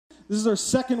This is our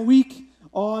second week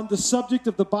on the subject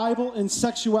of the Bible and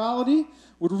sexuality.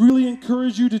 Would really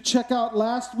encourage you to check out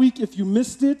last week if you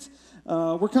missed it.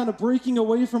 We're kind of breaking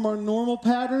away from our normal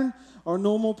pattern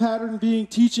being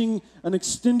teaching an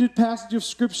extended passage of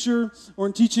Scripture or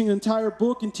teaching an entire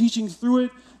book and teaching through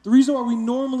it. The reason why we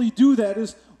normally do that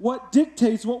is what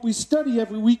dictates what we study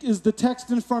every week is the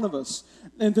text in front of us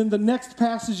and then the next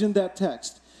passage in that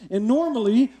text. And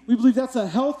normally, we believe that's a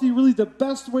healthy, really the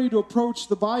best way to approach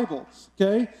the Bible,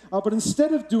 okay? But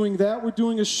instead of doing that, we're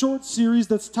doing a short series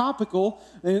that's topical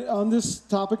on this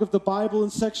topic of the Bible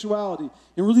and sexuality.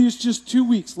 And really, it's just 2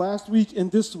 weeks, last week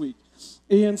and this week.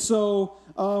 And so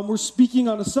we're speaking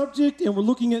on a subject, and we're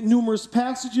looking at numerous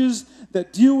passages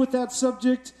that deal with that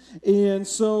subject. And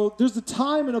so there's a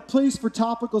time and a place for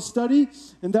topical study,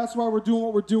 and that's why we're doing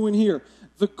what we're doing here.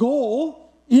 The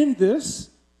goal in this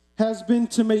has been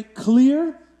to make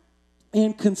clear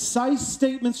and concise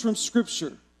statements from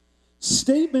Scripture.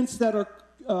 Statements that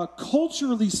are,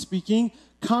 culturally speaking,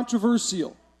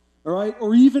 controversial, all right?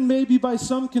 Or even maybe by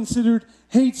some considered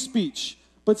hate speech.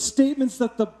 But statements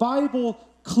that the Bible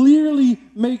clearly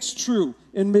makes true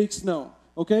and makes known,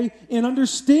 okay? And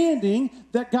understanding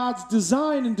that God's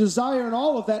design and desire and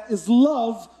all of that is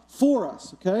love for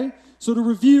us, okay? So to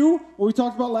review what we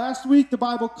talked about last week, the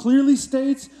Bible clearly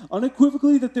states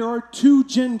unequivocally that there are two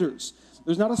genders.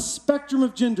 There's not a spectrum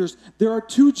of genders. There are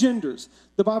two genders.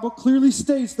 The Bible clearly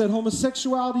states that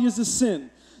homosexuality is a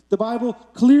sin. The Bible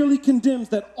clearly condemns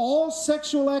that all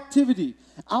sexual activity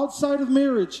outside of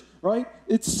marriage, right,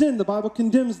 it's sin. The Bible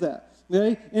condemns that,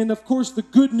 okay? And of course, the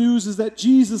good news is that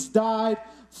Jesus died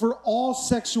for all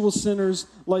sexual sinners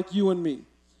like you and me.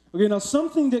 Okay, now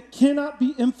something that cannot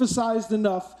be emphasized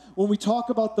enough when we talk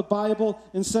about the Bible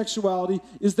and sexuality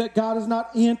is that God is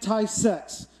not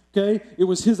anti-sex, okay? It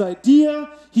was his idea.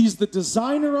 He's the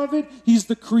designer of it. He's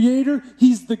the creator.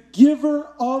 He's the giver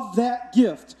of that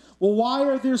gift. Well, why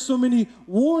are there so many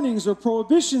warnings or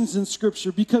prohibitions in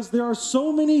Scripture? Because there are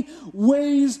so many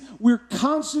ways we're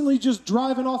constantly just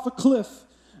driving off a cliff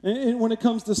when it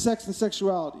comes to sex and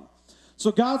sexuality.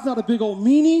 So God's not a big old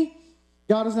meanie.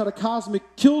 God is not a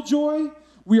cosmic killjoy.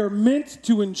 We are meant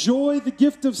to enjoy the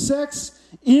gift of sex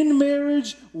in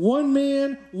marriage, one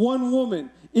man, one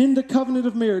woman, in the covenant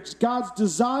of marriage. God's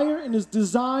desire and his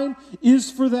design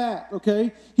is for that,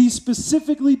 okay? He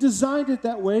specifically designed it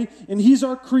that way, and he's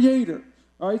our creator,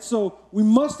 all right? So we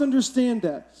must understand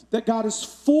that God is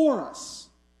for us,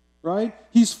 right?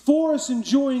 He's for us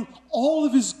enjoying all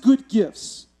of his good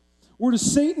gifts. Where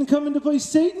does Satan come into play?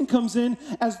 Satan comes in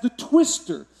as the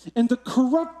twister and the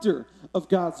corrupter of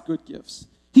God's good gifts.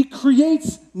 He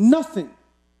creates nothing.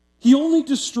 He only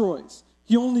destroys.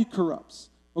 He only corrupts.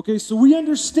 Okay, so we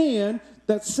understand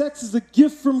that sex is a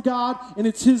gift from God, and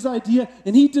it's his idea,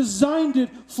 and he designed it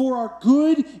for our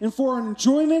good and for our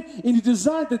enjoyment, and he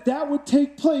designed that would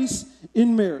take place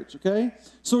in marriage, okay?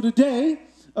 So today,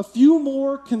 a few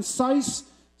more concise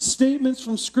statements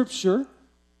from Scripture,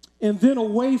 and then a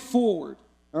way forward,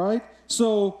 all right?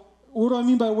 So what do I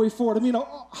mean by way forward? I mean,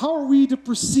 how are we to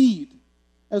proceed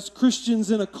as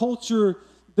Christians in a culture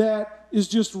that is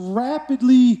just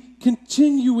rapidly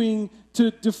continuing to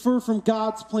defer from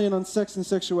God's plan on sex and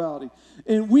sexuality?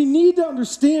 And we need to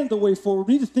understand the way forward.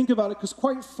 We need to think about it because,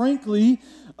 quite frankly,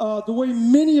 the way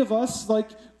many of us, like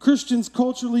Christians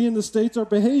culturally in the States, are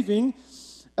behaving,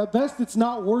 at best it's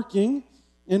not working,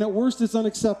 and at worst it's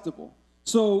unacceptable.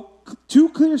 So, two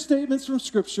clear statements from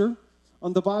Scripture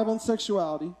on the Bible and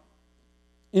sexuality,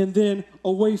 and then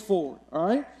a way forward, all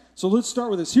right? So let's start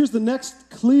with this. Here's the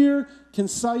next clear,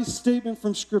 concise statement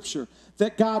from Scripture,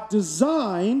 that God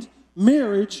designed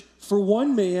marriage for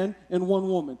one man and one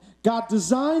woman. God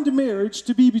designed marriage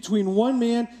to be between one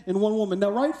man and one woman. Now,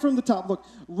 right from the top, look,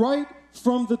 right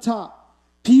from the top,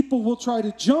 people will try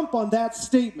to jump on that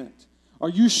statement. Are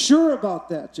you sure about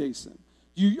that, Jason?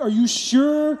 Are you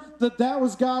sure that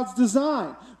was God's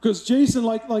design? Because Jason,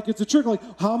 like it's a trick. Like,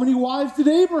 how many wives did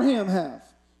Abraham have?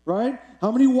 Right?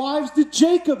 How many wives did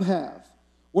Jacob have?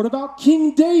 What about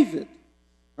King David?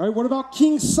 All right, what about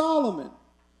King Solomon?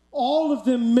 All of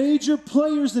them major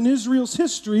players in Israel's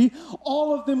history,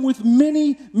 all of them with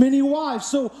many, many wives.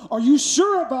 So are you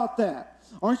sure about that?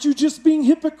 Aren't you just being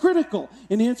hypocritical?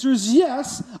 And the answer is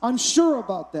yes, I'm sure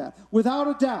about that, without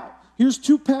a doubt. Here's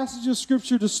two passages of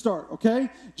Scripture to start, okay?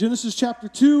 Genesis chapter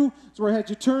 2 is where I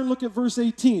had you turn. Look at verse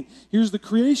 18. Here's the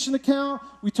creation account.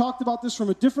 We talked about this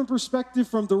from a different perspective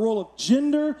from the role of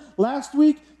gender last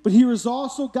week, but here is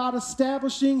also God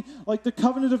establishing like the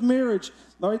covenant of marriage.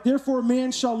 All right, therefore a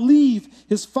man shall leave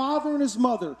his father and his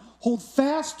mother, hold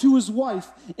fast to his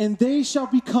wife, and they shall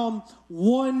become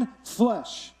one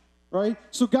flesh. Right?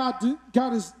 So God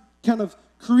is kind of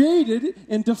created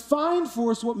and defined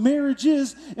for us what marriage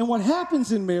is and what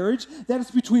happens in marriage, that it's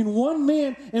between one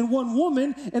man and one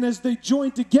woman, and as they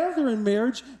join together in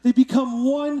marriage, they become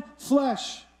one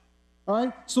flesh. All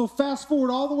right? So fast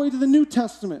forward all the way to the New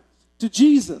Testament, to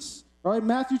Jesus. All right?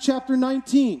 Matthew chapter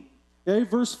 19, okay,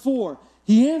 verse 4.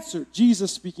 He answered,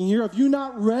 Jesus speaking here, have you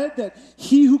not read that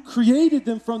he who created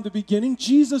them from the beginning,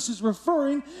 Jesus is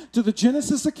referring to the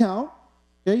Genesis account,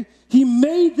 okay? He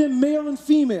made them male and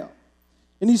female.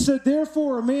 And he said,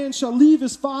 therefore, a man shall leave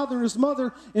his father and his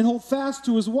mother and hold fast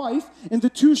to his wife, and the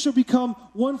two shall become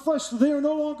one flesh. So they are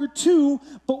no longer two,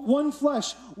 but one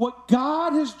flesh. What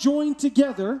God has joined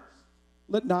together,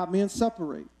 let not man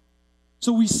separate.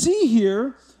 So we see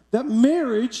here that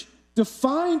marriage,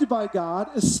 defined by God,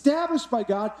 established by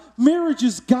God, marriage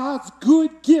is God's good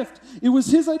gift. It was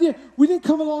his idea. We didn't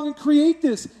come along and create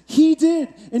this. He did,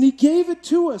 and he gave it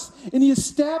to us, and he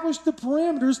established the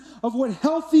parameters of what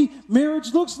healthy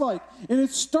marriage looks like. And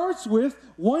it starts with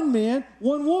one man,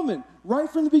 one woman, right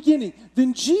from the beginning.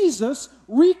 Then Jesus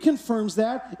reconfirms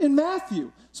that in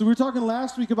Matthew. So we were talking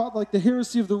last week about like the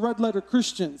heresy of the red letter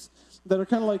Christians that are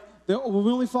kind of like, we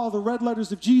only follow the red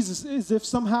letters of Jesus, as if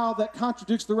somehow that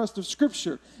contradicts the rest of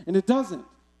Scripture. And it doesn't,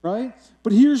 right?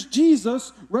 But here's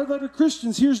Jesus, red letter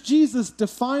Christians, here's Jesus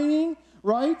defining,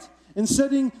 right? And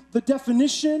setting the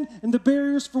definition and the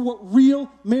barriers for what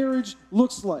real marriage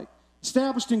looks like.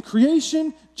 Established in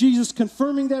creation, Jesus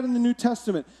confirming that in the New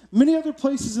Testament. Many other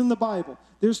places in the Bible.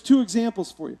 There's two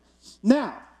examples for you.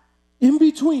 Now, in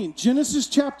between Genesis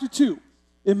chapter 2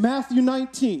 and Matthew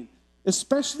 19,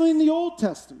 especially in the Old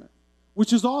Testament,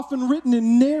 which is often written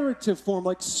in narrative form,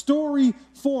 like story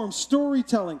form,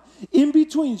 storytelling. In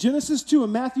between Genesis 2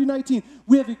 and Matthew 19,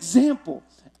 we have example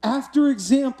after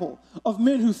example of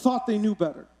men who thought they knew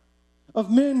better. Of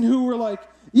men who were like,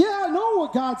 yeah, I know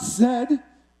what God said,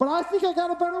 but I think I got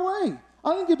a better way.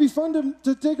 I think it'd be fun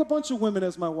to take a bunch of women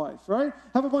as my wife, right?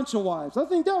 Have a bunch of wives. I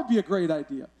think that would be a great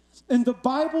idea. And the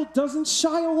Bible doesn't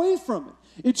shy away from it.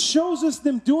 It shows us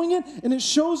them doing it, and it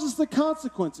shows us the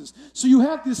consequences. So you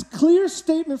have this clear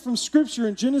statement from Scripture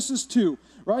in Genesis 2,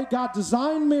 right? God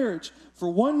designed marriage for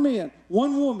one man,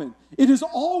 one woman. It has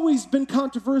always been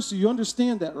controversial. You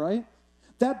understand that, right?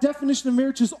 That definition of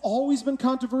marriage has always been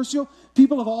controversial.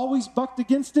 People have always bucked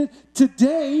against it.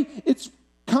 Today, it's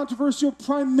controversial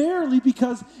primarily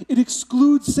because it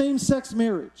excludes same-sex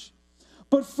marriage.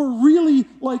 But for really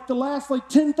like the last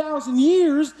 10,000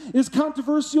 years is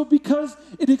controversial because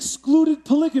it excluded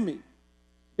polygamy.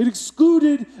 It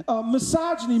excluded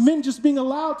misogyny, men just being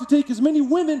allowed to take as many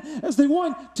women as they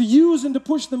want to use and to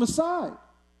push them aside.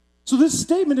 So this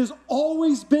statement has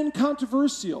always been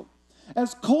controversial.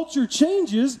 As culture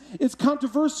changes, it's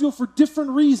controversial for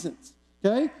different reasons,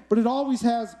 okay? But it always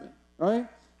has been, right?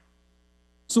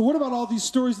 So what about all these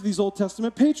stories of these Old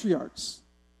Testament patriarchs,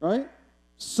 right?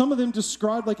 Some of them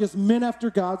described like as men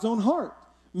after God's own heart,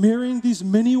 marrying these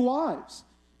many wives.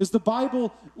 Is the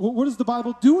Bible, what is the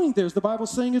Bible doing there? Is the Bible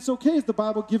saying it's okay? Is the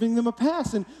Bible giving them a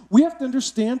pass? And we have to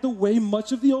understand the way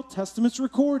much of the Old Testament's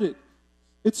recorded.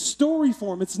 It's story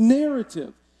form, it's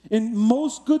narrative. In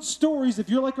most good stories, if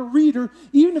you're like a reader,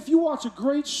 even if you watch a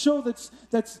great show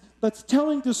that's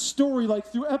telling the story like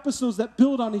through episodes that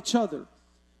build on each other.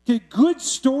 Okay, good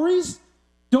stories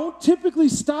don't typically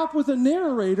stop with a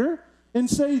narrator and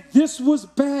say, this was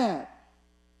bad.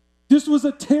 This was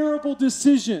a terrible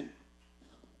decision.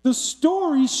 The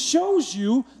story shows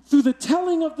you, through the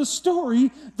telling of the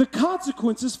story, the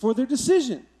consequences for their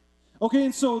decision. Okay,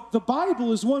 and so the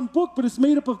Bible is one book, but it's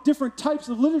made up of different types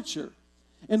of literature.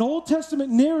 And Old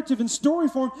Testament narrative and story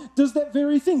form does that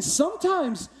very thing.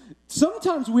 Sometimes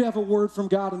we have a word from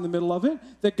God in the middle of it,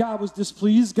 that God was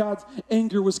displeased, God's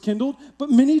anger was kindled, but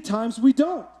many times we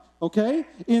don't. Okay?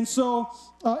 And so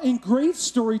in great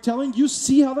storytelling, you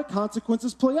see how the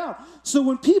consequences play out. So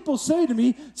when people say to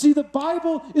me, see, the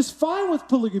Bible is fine with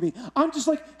polygamy, I'm just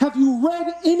like, have you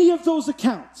read any of those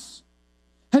accounts?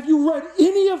 Have you read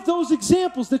any of those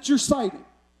examples that you're citing?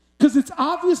 Because it's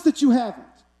obvious that you haven't.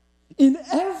 In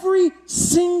every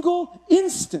single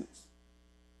instance,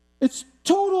 it's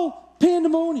total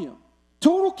pandemonium,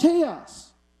 total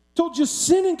chaos, total just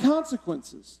sin and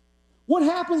consequences. What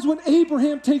happens when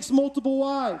Abraham takes multiple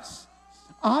wives?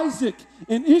 Isaac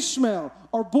and Ishmael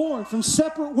are born from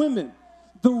separate women.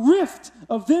 The rift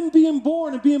of them being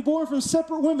born and being born from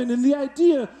separate women, and the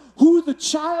idea who the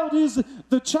child is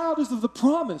of the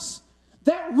promise,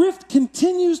 that rift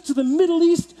continues to the Middle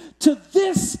East to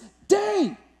this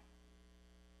day.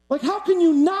 Like, how can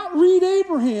you not read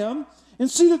Abraham and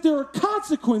see that there are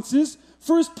consequences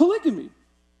for his polygamy?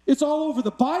 It's all over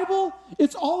the Bible.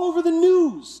 It's all over the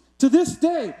news. To this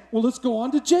day, well, let's go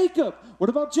on to Jacob. What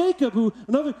about Jacob, who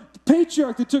another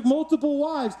patriarch that took multiple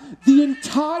wives? The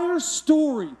entire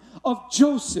story of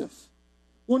Joseph,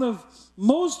 one of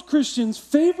most Christians'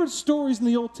 favorite stories in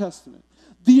the Old Testament.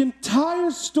 The entire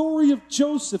story of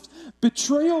Joseph's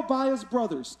betrayal by his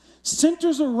brothers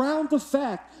centers around the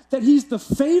fact that he's the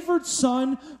favored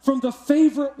son from the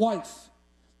favorite wife.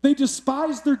 They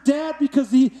despise their dad because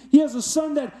he has a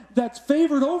son that's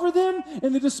favored over them,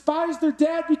 and they despise their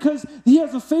dad because he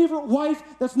has a favorite wife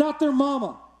that's not their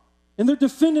mama, and they're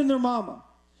defending their mama.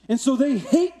 And so they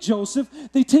hate Joseph,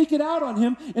 they take it out on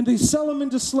him, and they sell him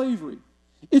into slavery.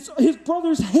 His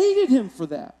brothers hated him for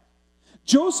that.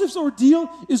 Joseph's ordeal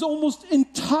is almost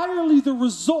entirely the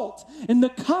result and the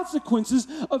consequences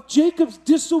of Jacob's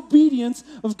disobedience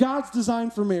of God's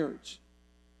design for marriage.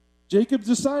 Jacob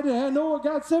decided, I know what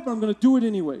God said, but I'm going to do it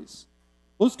anyways.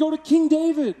 Let's go to King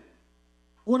David,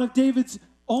 one of David's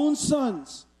own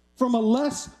sons, from a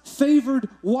less favored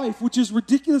wife, which is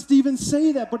ridiculous to even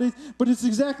say that, but it's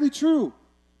exactly true.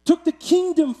 Took the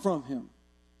kingdom from him,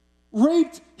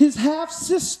 raped his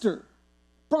half-sister,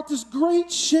 brought this great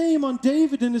shame on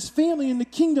David and his family and the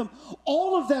kingdom.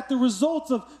 All of that the result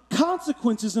of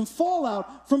consequences and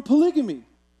fallout from polygamy.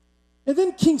 And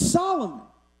then King Solomon.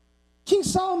 King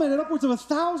Solomon had upwards of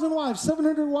 1,000 wives,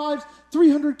 700 wives,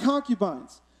 300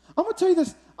 concubines. I'm going to tell you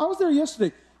this. I was there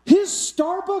yesterday. His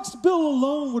Starbucks bill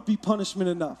alone would be punishment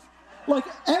enough. Like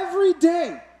every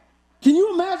day. Can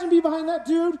you imagine being behind that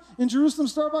dude in Jerusalem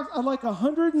Starbucks? I'd like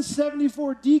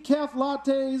 174 decaf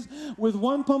lattes with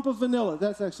 1 pump of vanilla.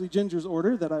 That's actually Ginger's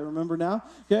order that I remember now.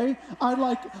 Okay, I'd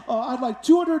like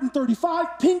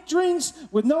 235 pink drinks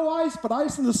with no ice, but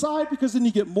ice on the side because then you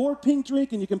get more pink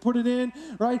drink and you can put it in,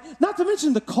 right? Not to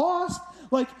mention the cost.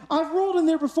 Like I've rolled in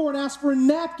there before and asked for a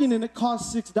napkin and it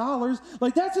costs $6.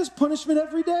 Like that's his punishment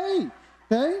every day.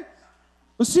 Okay,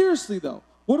 but seriously though,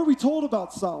 what are we told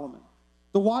about Solomon?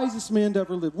 The wisest man to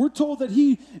ever live. We're told that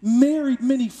he married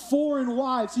many foreign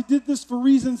wives. He did this for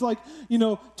reasons like,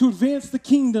 to advance the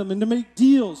kingdom and to make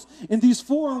deals. And these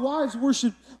foreign wives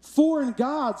worshiped foreign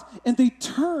gods, and they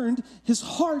turned his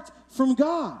heart from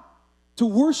God to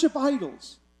worship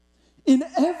idols. In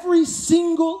every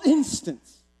single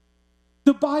instance,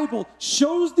 the Bible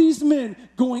shows these men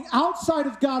going outside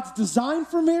of God's design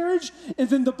for marriage, and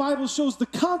then the Bible shows the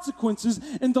consequences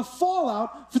and the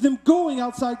fallout for them going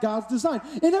outside God's design.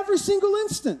 In every single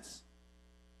instance.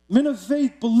 Men of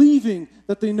faith believing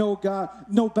that they know God,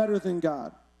 know better than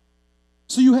God.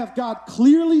 So you have God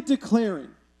clearly declaring,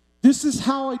 this is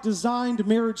how I designed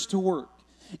marriage to work.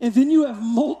 And then you have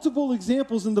multiple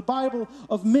examples in the Bible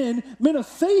of men of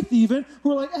faith even,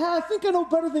 who are like, I think I know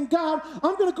better than God.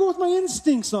 I'm going to go with my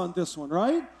instincts on this one,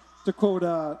 right? To quote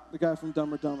the guy from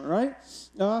Dumb and Dumber, right?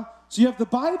 So you have the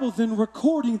Bible then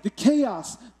recording the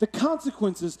chaos, the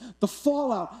consequences, the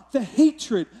fallout, the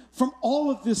hatred from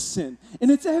all of this sin. And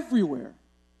it's everywhere.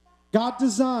 God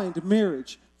designed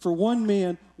marriage for one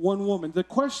man, one woman. The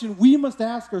question we must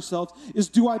ask ourselves is,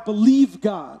 do I believe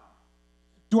God?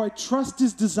 Do I trust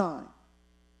his design,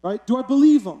 right? Do I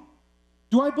believe him?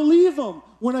 Do I believe him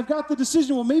when I've got the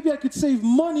decision, well, maybe I could save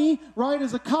money, right,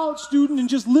 as a college student and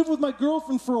just live with my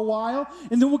girlfriend for a while,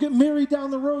 and then we'll get married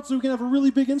down the road so we can have a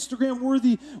really big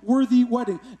Instagram-worthy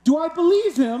wedding. Do I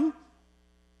believe him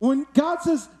when God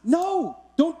says, no,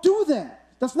 don't do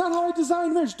that? That's not how I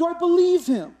designed marriage. Do I believe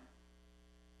him?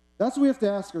 That's what we have to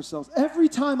ask ourselves. Every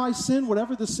time I sin,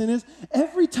 whatever the sin is,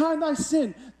 every time I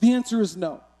sin, the answer is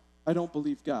no. I don't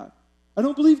believe God. I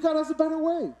don't believe God has a better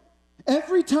way.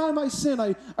 Every time I sin,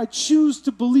 I choose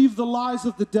to believe the lies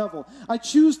of the devil. I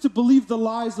choose to believe the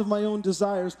lies of my own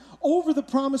desires over the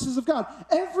promises of God.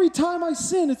 Every time I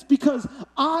sin, it's because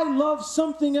I love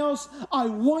something else. I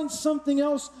want something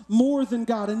else more than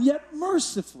God. And yet,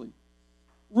 mercifully,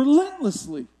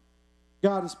 relentlessly,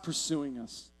 God is pursuing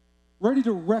us, ready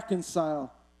to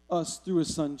reconcile us through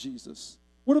his son, Jesus.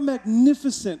 What a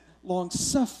magnificent,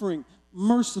 long-suffering,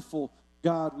 merciful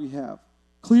God we have.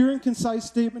 Clear and concise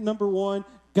statement number one,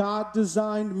 God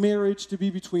designed marriage to be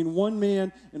between one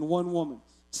man and one woman.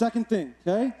 Second thing,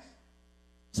 okay?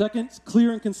 Second,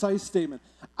 clear and concise statement.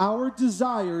 Our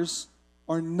desires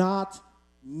are not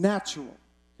natural,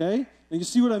 okay? And you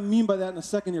see what I mean by that in a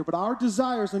second here, but our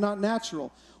desires are not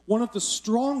natural. One of the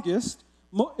strongest,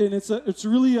 and it's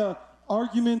really a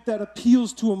argument that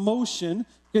appeals to emotion.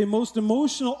 Okay, most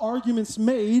emotional arguments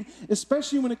made,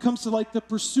 especially when it comes to like the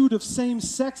pursuit of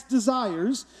same-sex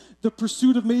desires, the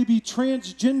pursuit of maybe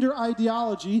transgender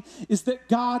ideology, is that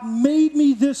God made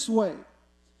me this way.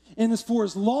 And for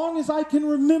as long as I can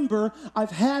remember,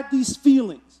 I've had these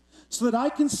feelings, so that I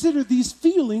consider these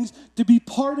feelings to be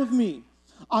part of me.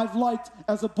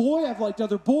 As a boy, I've liked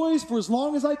other boys for as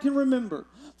long as I can remember.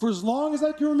 For as long as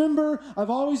I can remember, I've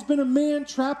always been a man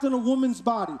trapped in a woman's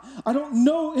body. I don't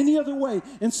know any other way.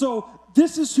 And so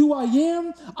this is who I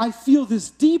am. I feel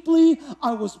this deeply.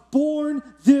 I was born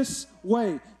this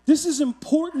way. This is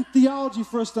important theology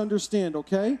for us to understand,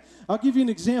 okay? I'll give you an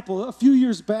example. A few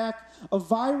years back, a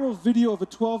viral video of a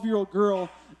 12-year-old girl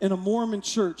in a Mormon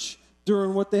church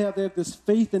during what they have this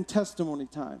faith and testimony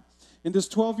time. And this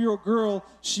 12-year-old girl,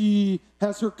 she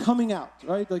has her coming out,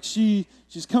 right? Like she's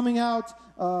coming out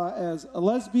as a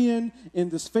lesbian in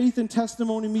this faith and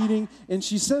testimony meeting, and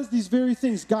she says these very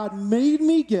things. God made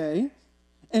me gay,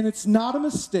 and it's not a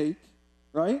mistake,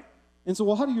 right? And so,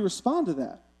 well, how do you respond to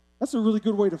that? That's a really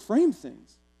good way to frame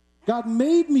things. God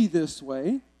made me this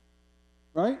way,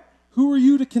 right? Who are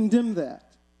you to condemn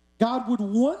that? God would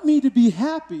want me to be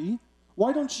happy.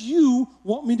 Why don't you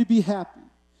want me to be happy?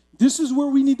 This is where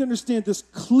we need to understand this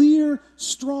clear,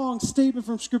 strong statement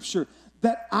from Scripture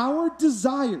that our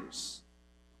desires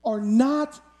are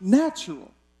not natural.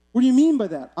 What do you mean by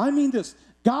that? I mean this.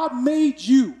 God made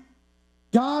you.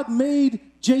 God made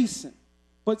Jason.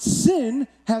 But sin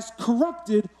has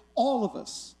corrupted all of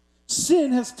us.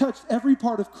 Sin has touched every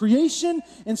part of creation,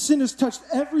 and sin has touched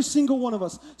every single one of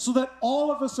us, so that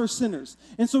all of us are sinners.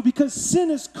 And so because sin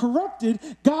is corrupted,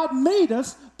 God made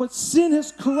us, but sin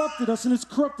has corrupted us, and it's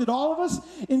corrupted all of us,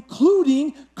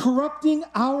 including corrupting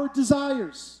our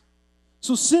desires.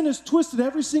 So sin has twisted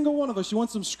every single one of us. You want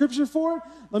some scripture for it?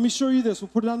 Let me show you this. We'll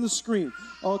put it on the screen.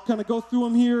 I'll kind of go through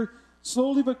them here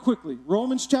slowly but quickly.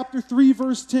 Romans chapter 3,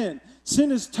 verse 10. Sin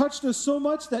has touched us so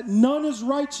much that none is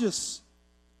righteous.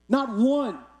 Not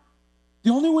one. The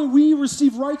only way we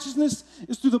receive righteousness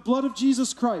is through the blood of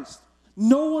Jesus Christ.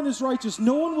 No one is righteous.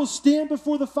 No one will stand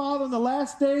before the Father on the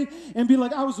last day and be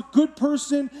like, I was a good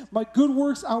person. My good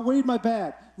works outweighed my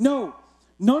bad. No.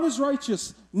 None is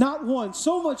righteous. Not one.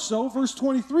 So much so, verse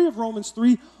 23 of Romans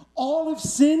 3, all have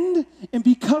sinned, and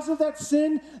because of that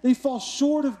sin, they fall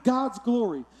short of God's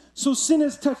glory. So sin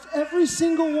has touched every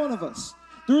single one of us.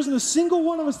 There isn't a single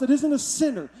one of us that isn't a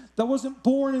sinner, that wasn't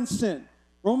born in sin.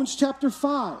 Romans chapter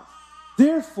 5.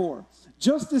 Therefore,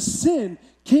 just as sin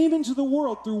came into the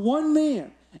world through one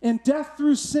man, and death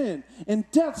through sin, and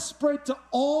death spread to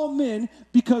all men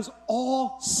because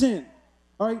all sin.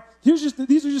 All right,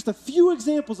 these are just a few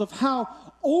examples of how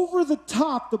over the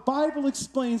top the Bible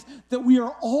explains that we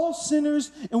are all sinners,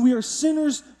 and we are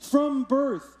sinners from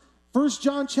birth. 1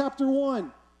 John chapter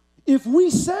 1. If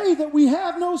we say that we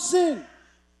have no sin,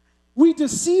 we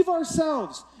deceive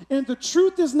ourselves, and the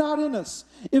truth is not in us.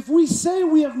 If we say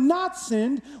we have not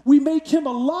sinned, we make him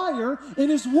a liar,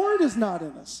 and his word is not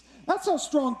in us. That's how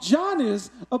strong John is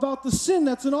about the sin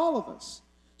that's in all of us.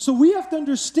 So we have to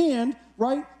understand,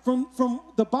 right, from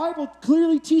the Bible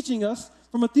clearly teaching us,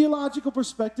 from a theological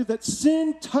perspective, that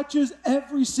sin touches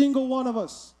every single one of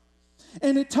us.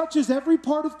 And it touches every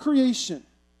part of creation.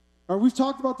 Or we've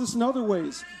talked about this in other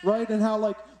ways, right, and how,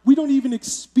 like, we don't even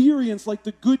experience like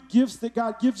the good gifts that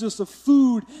God gives us of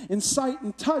food and sight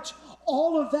and touch.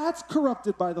 All of that's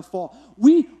corrupted by the fall.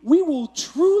 We will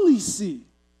truly see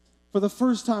for the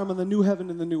first time on the new heaven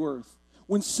and the new earth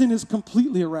when sin is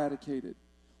completely eradicated.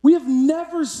 We have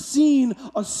never seen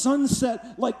a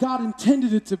sunset like God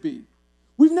intended it to be.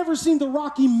 We've never seen the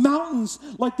Rocky Mountains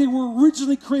like they were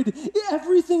originally created.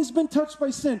 Everything's been touched by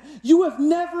sin. You have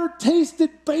never tasted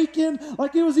bacon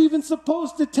like it was even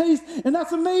supposed to taste, and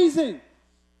that's amazing,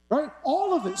 right?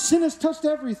 All of it. Sin has touched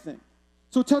everything.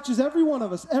 So it touches every one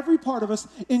of us, every part of us,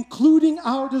 including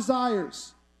our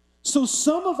desires. So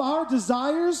some of our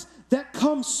desires that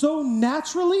come so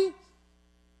naturally,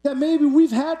 that maybe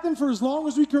we've had them for as long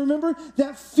as we can remember,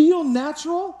 that feel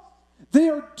natural, they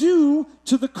are due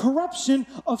to the corruption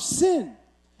of sin,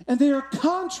 and they are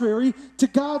contrary to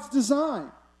God's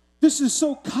design. This is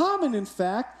so common, in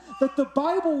fact, that the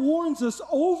Bible warns us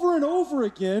over and over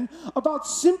again about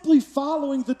simply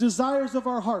following the desires of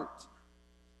our heart.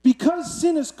 Because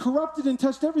sin has corrupted and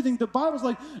touched everything, the Bible's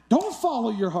like, don't follow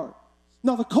your heart.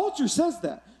 Now, the culture says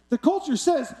that. The culture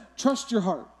says, trust your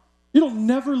heart. It'll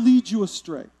never lead you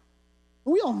astray.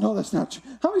 We all know that's not true.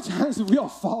 How many times have we all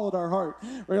followed our heart?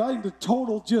 Right? Like the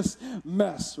total just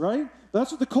mess, right? But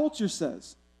that's what the culture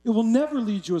says. It will never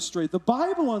lead you astray. The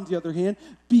Bible, on the other hand,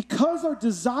 because our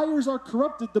desires are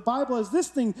corrupted, the Bible has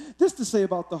this to say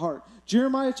about the heart.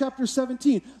 Jeremiah chapter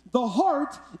 17. The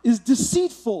heart is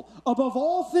deceitful above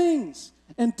all things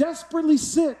and desperately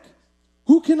sick.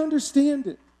 Who can understand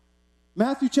it?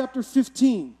 Matthew chapter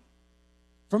 15.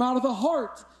 From out of the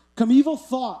heart come evil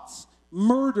thoughts,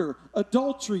 murder,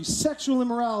 adultery, sexual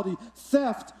immorality,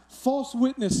 theft, false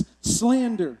witness,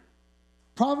 slander.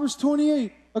 Proverbs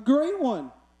 28, a great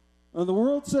one. The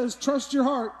world says, trust your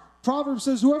heart. Proverbs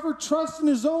says, whoever trusts in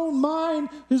his own mind,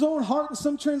 his own heart in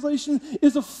some translation,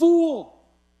 is a fool.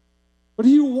 But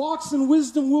he who walks in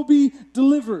wisdom will be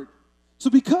delivered. So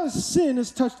because sin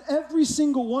has touched every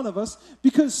single one of us,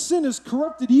 because sin has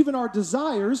corrupted even our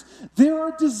desires, there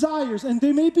are desires, and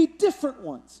they may be different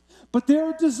ones, but there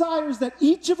are desires that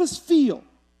each of us feel,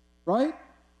 right,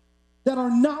 that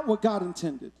are not what God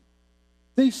intended.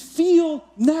 They feel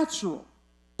natural,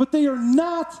 but they are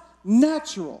not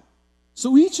natural.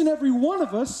 So each and every one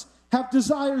of us have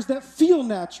desires that feel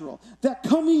natural, that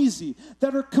come easy,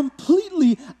 that are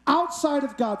completely outside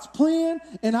of God's plan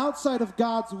and outside of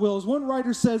God's will. As one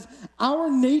writer says, our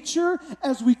nature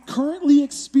as we currently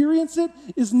experience it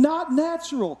is not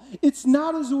natural. It's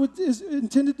not as it is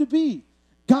intended to be.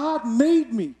 God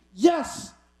made me,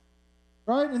 yes.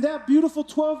 Right? And that beautiful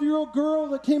 12-year-old girl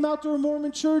that came out to a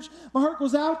Mormon church, my heart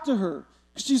goes out to her.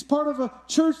 She's part of a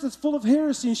church that's full of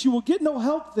heresy, and she will get no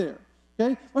help there.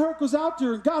 Okay? My heart goes out to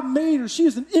her, and God made her. She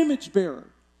is an image bearer.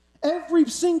 Every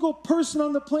single person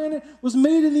on the planet was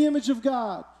made in the image of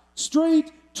God.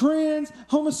 Straight, trans,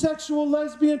 homosexual,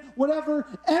 lesbian, whatever.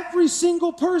 Every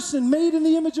single person made in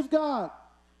the image of God.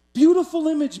 Beautiful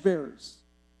image bearers.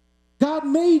 God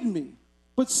made me,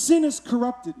 but sin has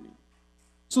corrupted me.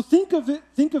 So think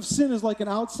of sin as like an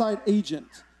outside agent.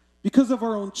 Because of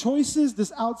our own choices,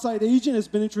 this outside agent has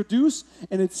been introduced,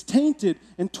 and it's tainted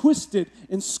and twisted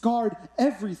and scarred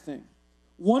everything.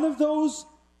 One of those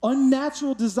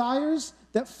unnatural desires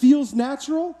that feels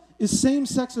natural is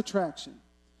same-sex attraction.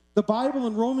 The Bible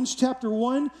in Romans chapter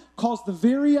 1 calls the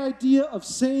very idea of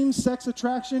same-sex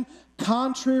attraction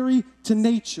contrary to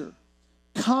nature,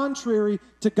 contrary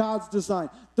to God's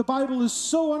design. The Bible is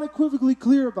so unequivocally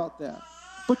clear about that.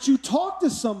 But you talk to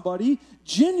somebody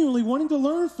genuinely wanting to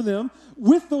learn from them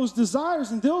with those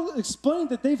desires, and they'll explain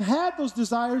that they've had those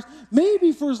desires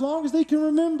maybe for as long as they can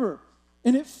remember,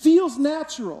 and it feels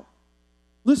natural.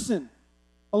 Listen,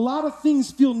 a lot of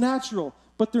things feel natural,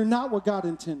 but they're not what God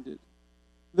intended.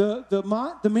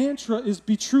 The mantra is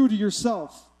be true to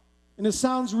yourself, and it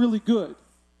sounds really good,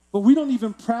 but we don't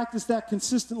even practice that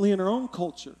consistently in our own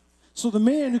culture. So the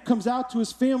man who comes out to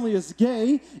his family as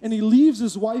gay, and he leaves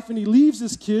his wife and he leaves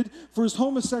his kid for his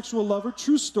homosexual lover,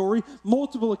 true story,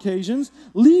 multiple occasions,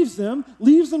 leaves them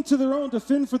to their own to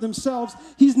fend for themselves.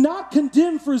 He's not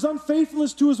condemned for his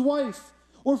unfaithfulness to his wife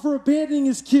or for abandoning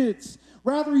his kids.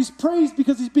 Rather, he's praised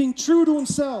because he's being true to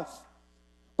himself.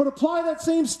 But apply that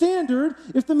same standard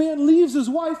if the man leaves his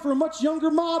wife for a much younger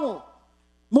model.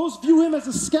 Most view him as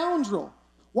a scoundrel.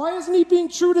 Why isn't he being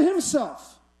true to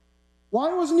himself?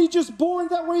 Why wasn't he just born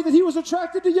that way that he was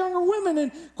attracted to younger women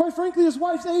and, quite frankly, his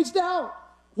wife's aged out?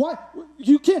 Why?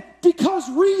 You can't.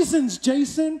 Because reasons,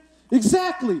 Jason.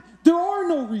 Exactly. There are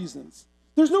no reasons.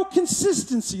 There's no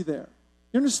consistency there.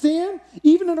 You understand?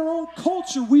 Even in our own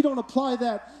culture, we don't apply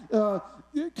that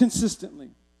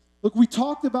consistently. Look, we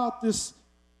talked about this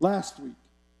last week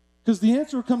because the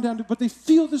answer would come down to, but they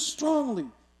feel this strongly.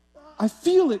 I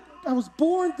feel it. I was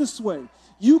born this way.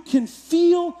 You can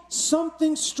feel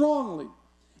something strongly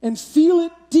and feel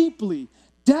it deeply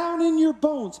down in your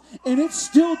bones, and it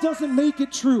still doesn't make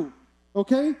it true,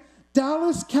 okay?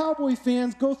 Dallas Cowboy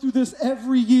fans go through this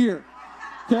every year,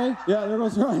 okay? Yeah, there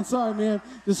goes Ryan. Sorry, man.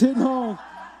 Just hitting home.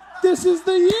 This is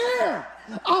the year.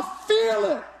 I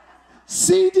feel it.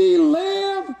 CD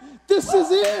Lamb, this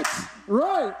is it.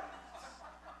 Right.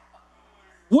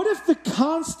 What if the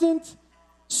constant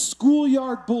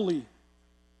schoolyard bully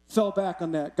fell back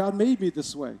on that? God made me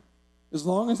this way. As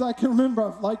long as I can remember,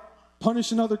 I've liked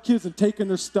punishing other kids and taking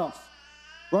their stuff.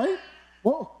 Right?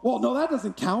 Well, no, that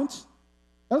doesn't count.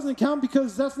 That doesn't count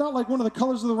because that's not like one of the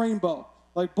colors of the rainbow.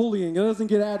 Like bullying, it doesn't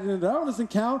get added into that. That one doesn't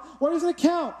count. Why doesn't it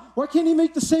count? Why can't he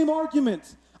make the same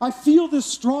argument? I feel this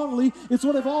strongly. It's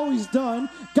what I've always done.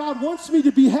 God wants me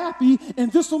to be happy,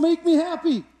 and this will make me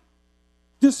happy.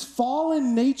 This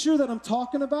fallen nature that I'm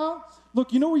talking about,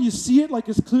 look, you know where you see it like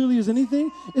as clearly as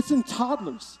anything? It's in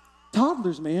toddlers.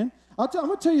 Toddlers, man. I'm going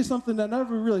to tell you something that I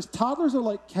never realized. Toddlers are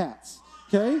like cats,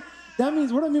 okay? That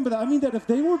means, what do I mean by that? I mean that if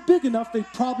they were big enough, they'd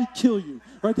probably kill you,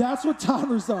 right? That's what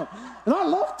toddlers are. And I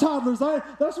love toddlers.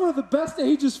 That's one of the best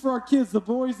ages for our kids, the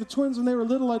boys, the twins, when they were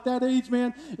little at that age,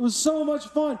 man. It was so much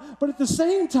fun. But at the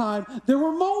same time, there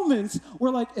were moments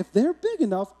where, like, if they're big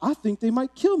enough, I think they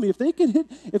might kill me. If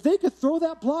they could throw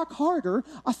that block harder,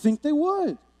 I think they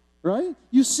would, right?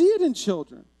 You see it in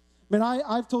children. Man,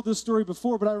 I've told this story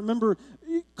before, but I remember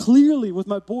clearly with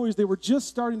my boys, they were just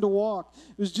starting to walk.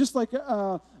 It was just like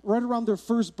right around their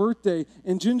first birthday,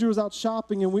 and Ginger was out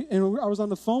shopping, and I was on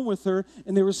the phone with her,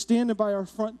 and they were standing by our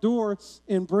front door,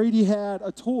 and Brady had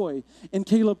a toy, and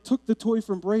Caleb took the toy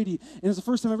from Brady, and it's the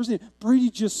first time I've ever seen it. Brady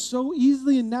just so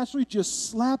easily and naturally just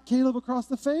slapped Caleb across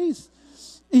the face,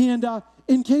 and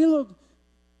Caleb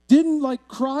didn't like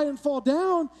cry and fall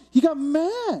down. He got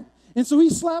mad. And so he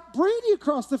slapped Brady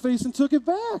across the face and took it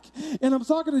back. And I'm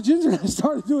talking to Ginger, and I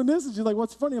started doing this, and she's like,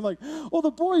 what's funny? I'm like, oh,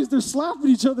 the boys, they're slapping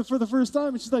each other for the first time.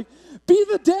 And she's like, be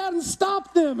the dad and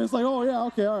stop them. And it's like, oh, yeah,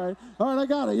 okay, all right. All right, I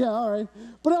got it, yeah, all right.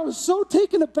 But I was so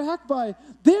taken aback by,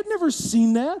 they had never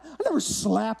seen that. I never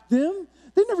slapped them.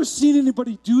 They'd never seen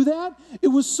anybody do that. It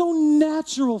was so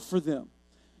natural for them.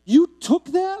 You took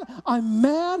that, I'm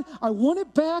mad, I want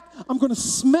it back, I'm going to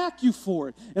smack you for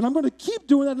it. And I'm going to keep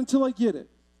doing that until I get it.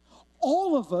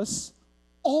 All of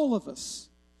us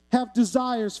have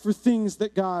desires for things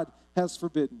that God has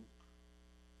forbidden.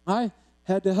 I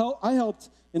helped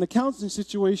in a counseling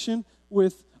situation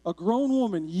with a grown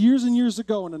woman years and years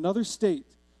ago in another state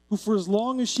who, for as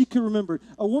long as she could remember,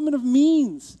 a woman of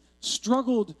means,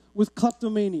 struggled with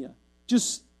kleptomania,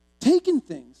 just taking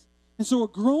things. And so a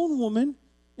grown woman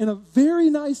in a very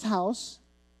nice house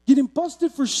getting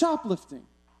busted for shoplifting,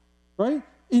 right?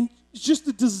 And it's just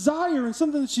a desire and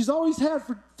something that she's always had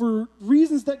for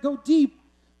reasons that go deep.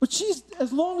 But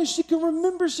as long as she can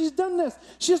remember, she's done this.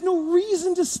 She has no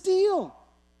reason to steal.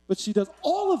 But she does.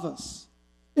 All of us.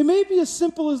 It may be as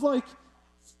simple as like,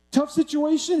 tough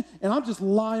situation, and I'm just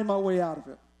lying my way out of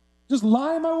it. Just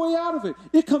lying my way out of it.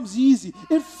 It comes easy.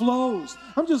 It flows.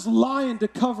 I'm just lying to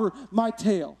cover my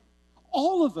tail.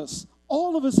 All of us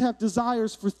have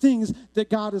desires for things that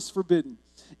God has forbidden.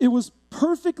 It was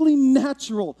perfectly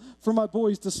natural for my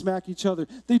boys to smack each other.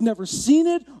 They'd never seen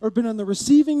it or been on the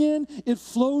receiving end. It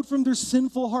flowed from their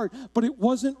sinful heart, but it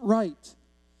wasn't right.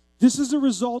 This is a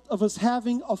result of us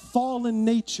having a fallen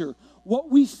nature. What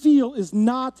we feel is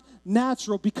not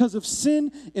natural because of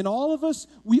sin in all of us.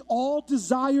 We all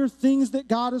desire things that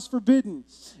God has forbidden.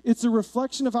 It's a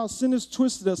reflection of how sin has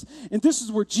twisted us, and this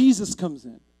is where Jesus comes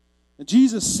in. And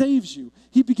Jesus saves you.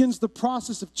 He begins the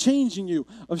process of changing you,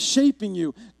 of shaping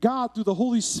you. God, through the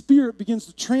Holy Spirit, begins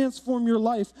to transform your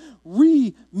life,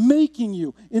 remaking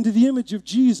you into the image of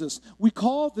Jesus. We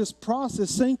call this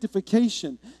process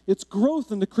sanctification. It's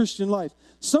growth in the Christian life.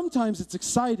 Sometimes it's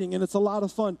exciting and it's a lot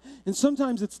of fun. And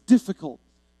sometimes it's difficult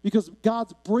because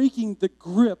God's breaking the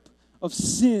grip of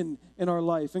sin in our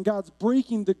life. And God's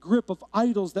breaking the grip of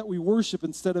idols that we worship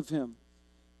instead of Him.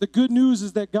 The good news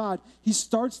is that God, He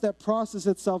starts that process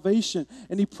at salvation,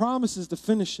 and He promises to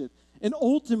finish it. And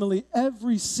ultimately,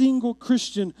 every single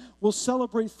Christian will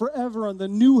celebrate forever on the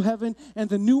new heaven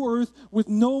and the new earth with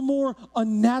no more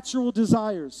unnatural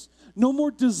desires. No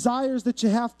more desires that you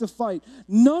have to fight.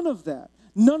 None of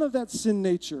that sin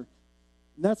nature.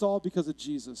 And that's all because of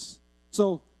Jesus.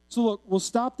 So look, we'll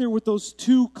stop there with those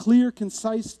two clear,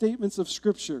 concise statements of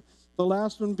Scripture. The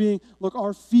last one being, look,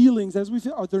 our feelings as we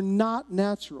feel, they're not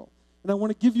natural. And I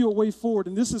want to give you a way forward.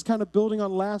 And this is kind of building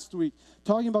on last week,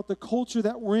 talking about the culture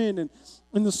that we're in and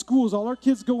in the schools all our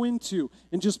kids go into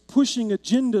and just pushing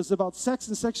agendas about sex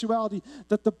and sexuality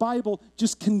that the Bible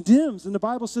just condemns. And the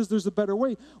Bible says there's a better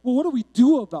way. Well, what do we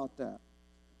do about that?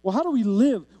 Well, how do we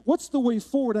live? What's the way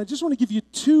forward? I just want to give you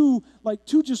two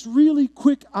just really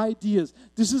quick ideas.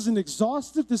 This isn't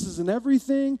exhaustive. This isn't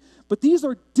everything. But these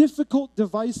are difficult,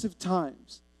 divisive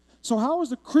times. So how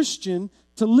is a Christian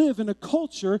to live in a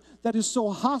culture that is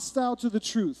so hostile to the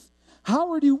truth?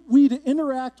 How are we to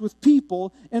interact with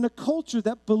people in a culture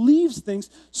that believes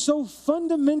things so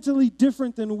fundamentally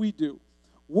different than we do?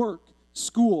 Work,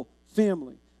 school,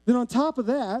 family. Then on top of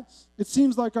that, it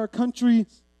seems like our country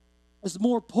is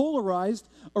more polarized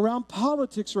around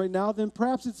politics right now than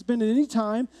perhaps it's been at any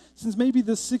time since maybe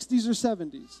the 60s or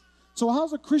 70s. So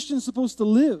how's a Christian supposed to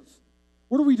live?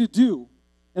 What are we to do?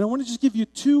 And I want to just give you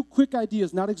two quick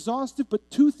ideas, not exhaustive, but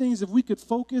two things. If we could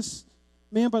focus,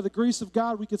 man, by the grace of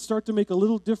God, we could start to make a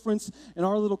little difference in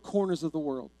our little corners of the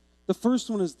world. The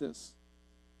first one is this.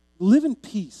 Live in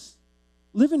peace.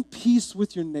 Live in peace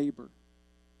with your neighbor.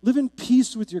 Live in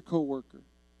peace with your coworker.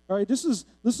 All right,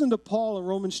 listen to Paul in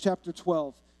Romans chapter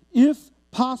 12. If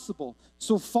possible,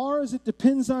 so far as it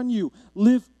depends on you,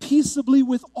 live peaceably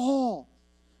with all.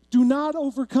 Do not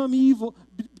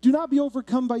be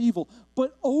overcome by evil,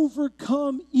 but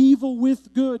overcome evil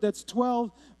with good. That's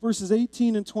 12 verses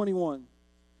 18 and 21.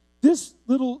 This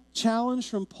little challenge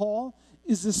from Paul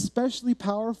is especially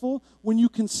powerful when you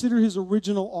consider his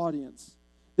original audience.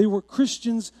 They were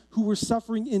Christians who were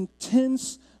suffering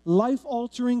intense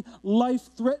life-altering,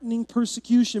 life-threatening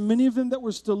persecution. Many of them that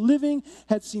were still living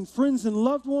had seen friends and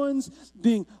loved ones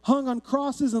being hung on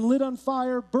crosses and lit on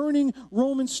fire, burning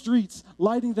Roman streets,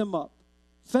 lighting them up,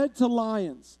 fed to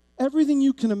lions, everything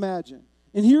you can imagine.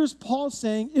 And here's Paul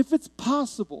saying, if it's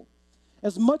possible,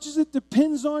 as much as it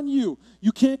depends on you,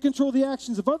 you can't control the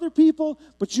actions of other people,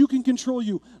 but you can control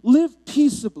you. Live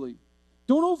peaceably.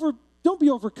 Don't be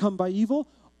overcome by evil.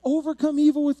 Overcome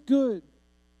evil with good.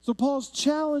 So Paul's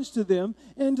challenge to them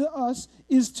and to us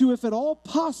is to, if at all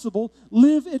possible,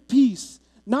 live at peace.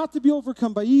 Not to be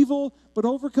overcome by evil, but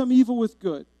overcome evil with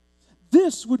good.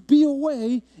 This would be a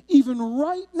way, even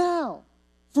right now,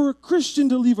 for a Christian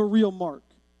to leave a real mark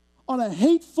on a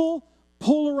hateful,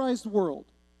 polarized world.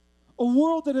 A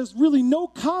world that has really no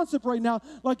concept right now.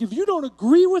 Like, if you don't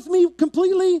agree with me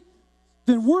completely,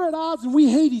 then we're at odds and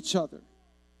we hate each other.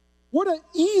 What an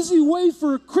easy way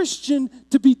for a Christian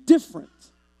to be different.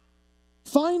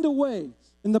 Find a way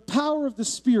in the power of the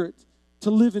Spirit to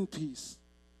live in peace.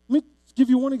 Let me give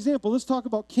you one example. Let's talk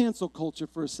about cancel culture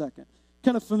for a second.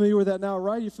 Kind of familiar with that now,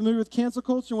 right? You're familiar with cancel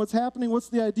culture and what's happening? What's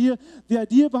the idea? The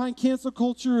idea behind cancel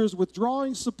culture is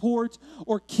withdrawing support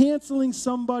or canceling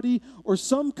somebody or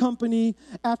some company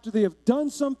after they have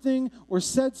done something or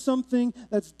said something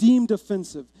that's deemed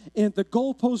offensive. And the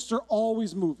goalposts are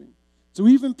always moving. So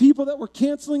even people that were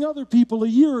canceling other people a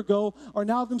year ago are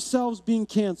now themselves being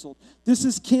canceled. This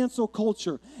is cancel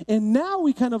culture. And now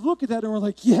we kind of look at that and we're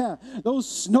like, yeah, those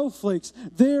snowflakes,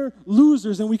 they're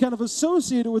losers, and we kind of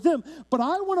associate it with them. But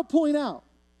I want to point out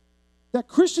that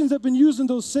Christians have been using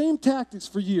those same tactics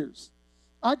for years.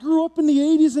 I grew up in the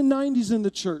 80s and 90s in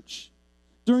the church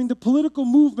during the political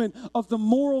movement of the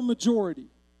moral majority.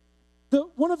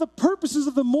 One of the purposes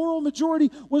of the moral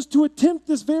majority was to attempt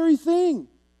this very thing.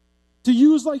 To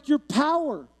use like your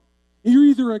power. You're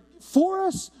either for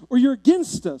us or you're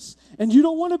against us. And you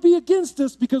don't want to be against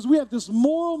us because we have this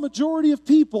moral majority of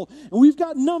people. And we've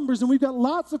got numbers and we've got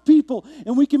lots of people.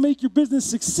 And we can make your business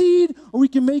succeed or we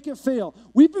can make it fail.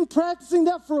 We've been practicing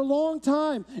that for a long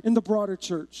time in the broader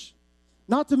church.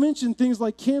 Not to mention things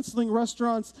like canceling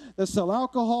restaurants that sell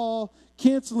alcohol,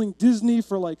 canceling Disney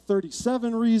for like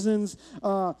 37 reasons.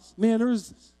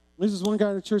 There's this one guy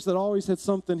in the church that always had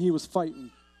something he was fighting.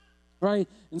 Right?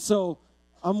 And so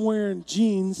I'm wearing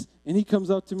jeans, and he comes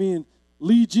up to me and,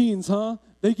 Lee jeans, huh?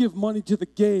 They give money to the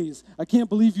gays. I can't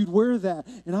believe you'd wear that.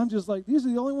 And I'm just like, these are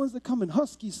the only ones that come in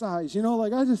husky size. You know,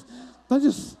 like I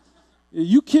just,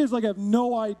 you kids like have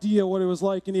no idea what it was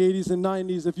like in the 80s and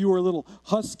 90s if you were a little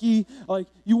husky. Like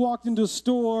you walked into a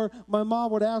store, my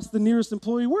mom would ask the nearest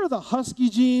employee, where are the husky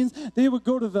jeans? They would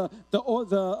go to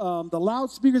the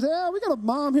loudspeakers. Yeah, we got a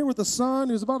mom here with a son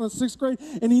who's about in 6th grade,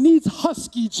 and he needs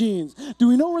husky jeans. Do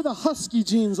we know where the husky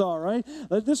jeans are, right?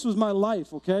 This was my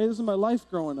life, okay? This is my life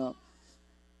growing up.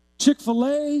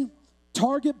 Chick-fil-A,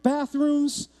 Target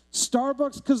bathrooms,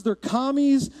 Starbucks, because they're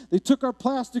commies. They took our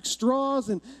plastic straws,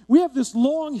 and we have this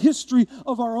long history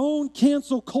of our own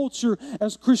cancel culture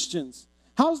as Christians.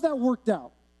 How's that worked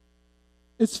out?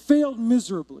 It's failed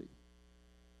miserably.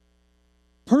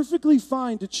 Perfectly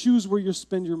fine to choose where you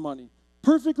spend your money.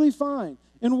 Perfectly fine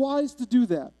and wise to do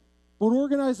that. But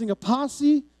organizing a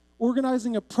posse,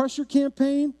 organizing a pressure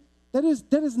campaign, that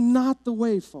is not the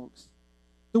way, folks.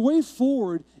 The way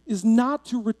forward is not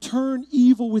to return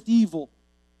evil with evil.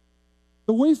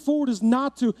 The way forward is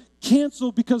not to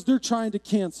cancel because they're trying to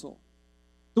cancel.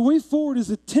 The way forward is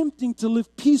attempting to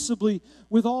live peaceably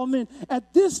with all men.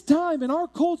 At this time in our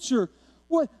culture,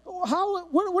 what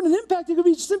an impact it could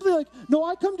be simply like, no,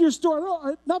 I come to your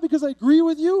store, not because I agree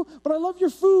with you, but I love your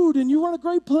food and you run a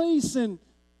great place and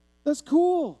that's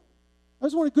cool. I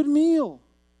just want a good meal.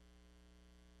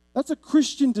 That's a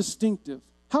Christian distinctive.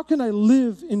 How can I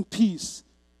live in peace,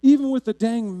 even with a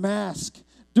dang mask,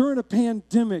 during a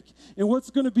pandemic and what's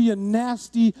going to be a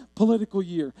nasty political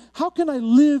year? How can I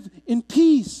live in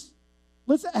peace?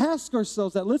 Let's ask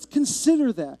ourselves that. Let's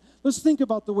consider that. Let's think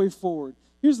about the way forward.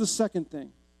 Here's the second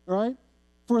thing, all right?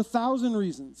 For 1,000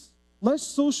 reasons. Less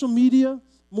social media,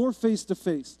 more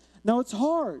face-to-face. Now, it's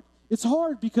hard. It's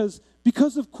hard because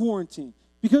of quarantine,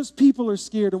 because people are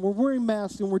scared and we're wearing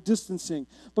masks and we're distancing.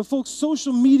 But, folks,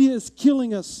 social media is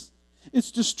killing us.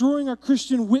 It's destroying our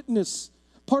Christian witness.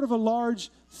 Part of a large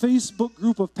Facebook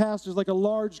group of pastors, like a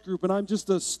large group, and I'm just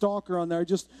a stalker on there. I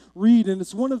just read, and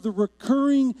it's one of the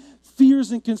recurring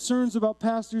fears and concerns about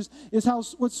pastors is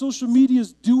what social media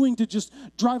is doing to just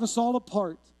drive us all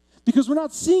apart because we're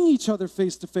not seeing each other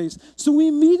face to face. So we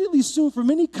immediately assume from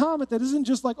any comment that isn't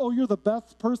just like, oh, you're the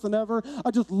best person ever,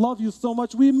 I just love you so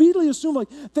much. We immediately assume like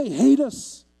they hate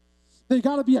us. They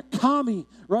got to be a commie,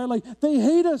 right? Like they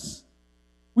hate us.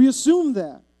 We assume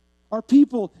that. Our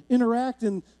people interact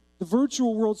in the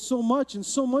virtual world so much, and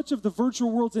so much of the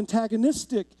virtual world's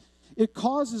antagonistic. It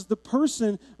causes the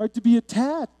person to be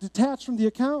detached from the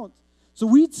account. So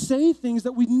we'd say things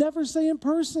that we'd never say in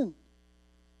person.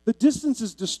 The distance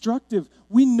is destructive.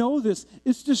 We know this.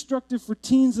 It's destructive for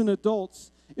teens and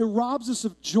adults. It robs us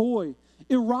of joy.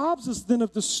 It robs us then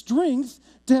of the strength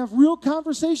to have real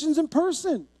conversations in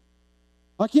person.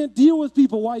 I can't deal with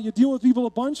people. Why? You deal with people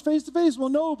a bunch face-to-face? Well,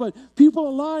 no, but people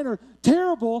online are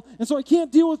terrible, and so I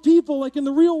can't deal with people like in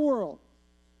the real world.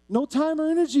 No time or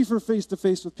energy for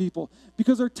face-to-face with people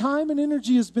because our time and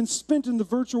energy has been spent in the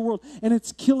virtual world, and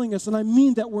it's killing us, and I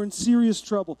mean that we're in serious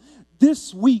trouble.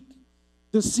 This week,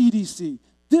 the CDC,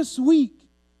 this week,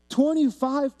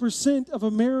 25% of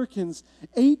Americans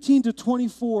 18 to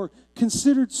 24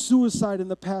 considered suicide in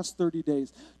the past 30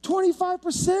 days.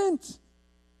 25%.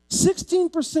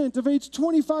 16% of age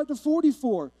 25 to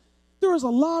 44. There is a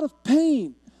lot of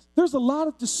pain. There's a lot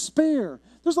of despair.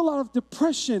 There's a lot of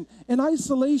depression and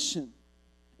isolation.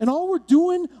 And all we're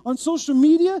doing on social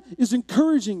media is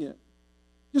encouraging it.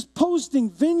 Just posting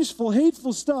vengeful,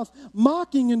 hateful stuff,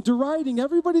 mocking and deriding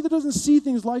everybody that doesn't see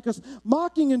things like us,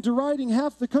 mocking and deriding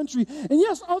half the country. And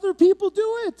yes, other people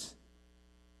do it.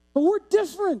 But we're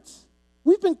different.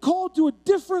 We've been called to a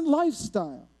different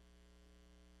lifestyle.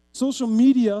 Social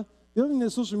media, the other thing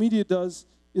that social media does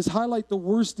is highlight the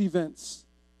worst events,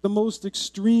 the most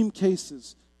extreme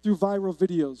cases through viral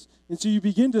videos. And so you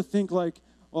begin to think like,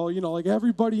 oh, like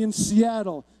everybody in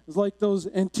Seattle is like those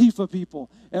Antifa people.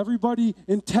 Everybody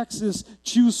in Texas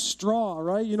chews straw,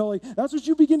 right? Like that's what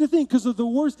you begin to think because of the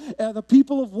worst. The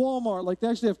people of Walmart, like they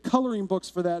actually have coloring books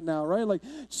for that now, right? Like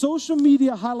social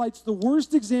media highlights the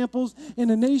worst examples in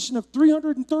a nation of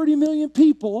 330 million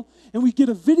people, and we get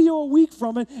a video a week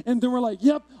from it, and then we're like,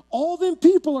 yep, all them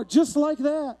people are just like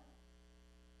that.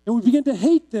 And we begin to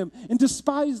hate them and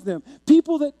despise them.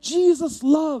 People that Jesus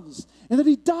loves and that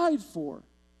he died for.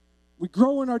 We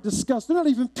grow in our disgust. They're not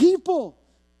even people.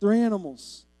 They're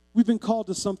animals. We've been called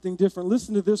to something different.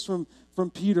 Listen to this from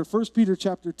Peter. 1 Peter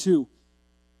chapter 2.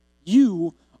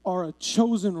 You are a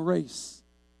chosen race.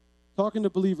 Talking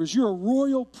to believers. You're a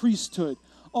royal priesthood.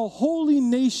 A holy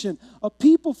nation. A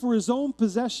people for his own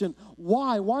possession.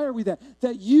 Why? Why are we that?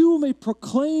 That you may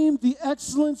proclaim the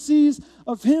excellencies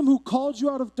of him who called you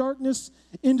out of darkness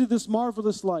into this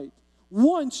marvelous light.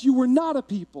 Once you were not a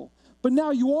people, but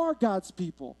now you are God's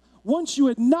people. Once you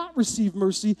had not received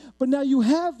mercy, but now you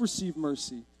have received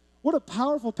mercy. What a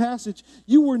powerful passage.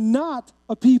 You were not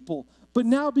a people, but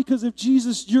now because of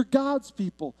Jesus, you're God's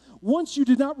people. Once you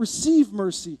did not receive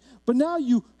mercy, but now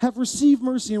you have received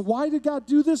mercy. And why did God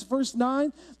do this? Verse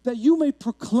 9, that you may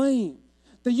proclaim,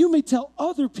 that you may tell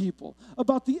other people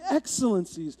about the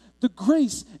excellencies, the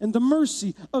grace, and the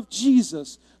mercy of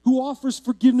Jesus, who offers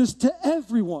forgiveness to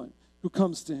everyone who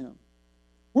comes to him.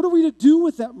 What are we to do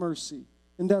with that mercy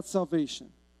and that salvation?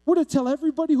 We're to tell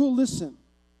everybody who will listen.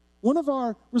 One of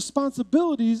our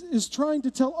responsibilities is trying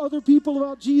to tell other people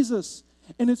about Jesus.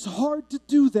 And it's hard to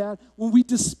do that when we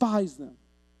despise them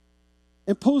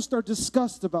and post our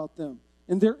disgust about them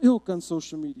and their ilk on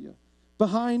social media.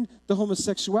 Behind the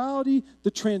homosexuality, the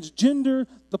transgender,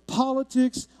 the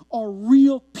politics are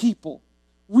real people.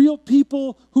 Real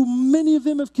people who many of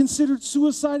them have considered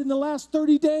suicide in the last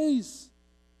 30 days.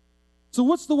 So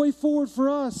what's the way forward for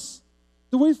us?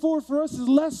 The way forward for us is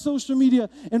less social media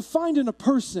and finding a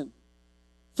person,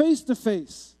 face to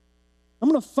face. I'm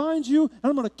going to find you and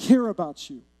I'm going to care about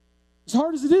you. As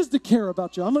hard as it is to care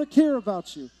about you, I'm going to care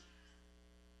about you.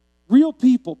 Real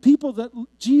people, people that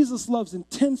Jesus loves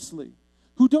intensely,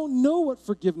 who don't know what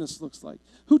forgiveness looks like,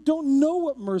 who don't know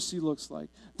what mercy looks like.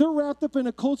 They're wrapped up in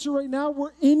a culture right now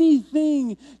where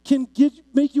anything can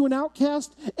make you an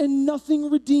outcast and nothing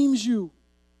redeems you.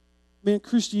 Man,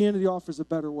 Christianity offers a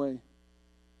better way.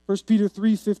 1 Peter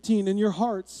 3:15, in your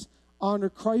hearts, honor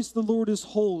Christ the Lord as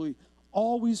holy,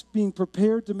 always being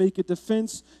prepared to make a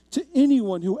defense to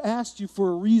anyone who asks you for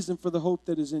a reason for the hope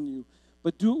that is in you.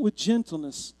 But do it with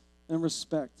gentleness and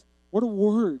respect. What a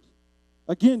word.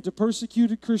 Again, to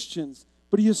persecuted Christians.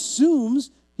 But he assumes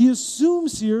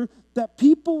here that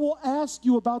people will ask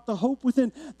you about the hope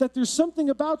within, that there's something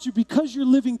about you because you're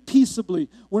living peaceably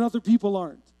when other people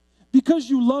aren't. Because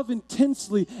you love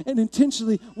intensely and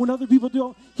intentionally when other people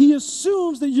don't. He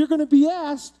assumes that you're going to be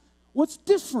asked, what's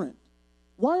different?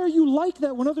 Why are you like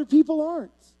that when other people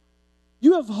aren't?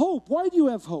 You have hope. Why do you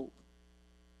have hope?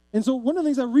 And so one of the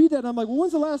things I read that, I'm like, well,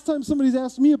 when's the last time somebody's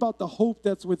asked me about the hope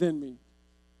that's within me?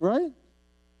 Right?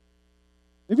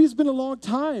 Maybe it's been a long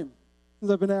time since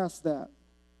I've been asked that.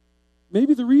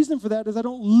 Maybe the reason for that is I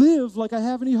don't live like I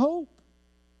have any hope.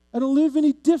 I don't live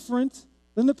any different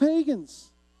than the pagans.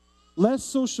 Less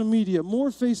social media, more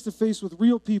face-to-face with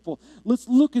real people. Let's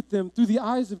look at them through the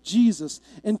eyes of Jesus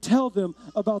and tell them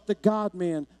about the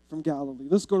God-man from Galilee.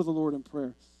 Let's go to the Lord in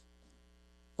prayer.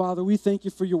 Father, we thank you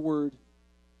for your word.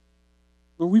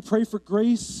 Lord, we pray for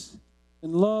grace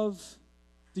and love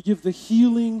to give the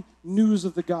healing news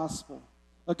of the gospel.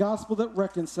 A gospel that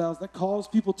reconciles, that calls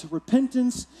people to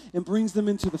repentance and brings them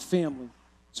into the family.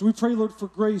 So we pray, Lord, for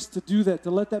grace to do that,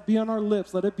 to let that be on our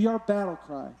lips. Let it be our battle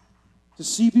cry. To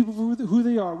see people for who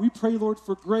they are. We pray, Lord,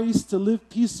 for grace to live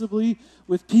peaceably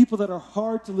with people that are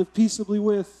hard to live peaceably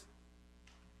with.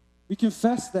 We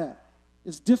confess that.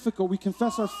 It's difficult. We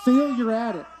confess our failure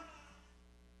at it.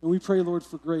 And we pray, Lord,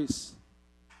 for grace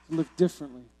to live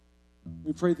differently.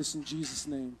 We pray this in Jesus'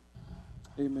 name.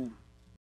 Amen.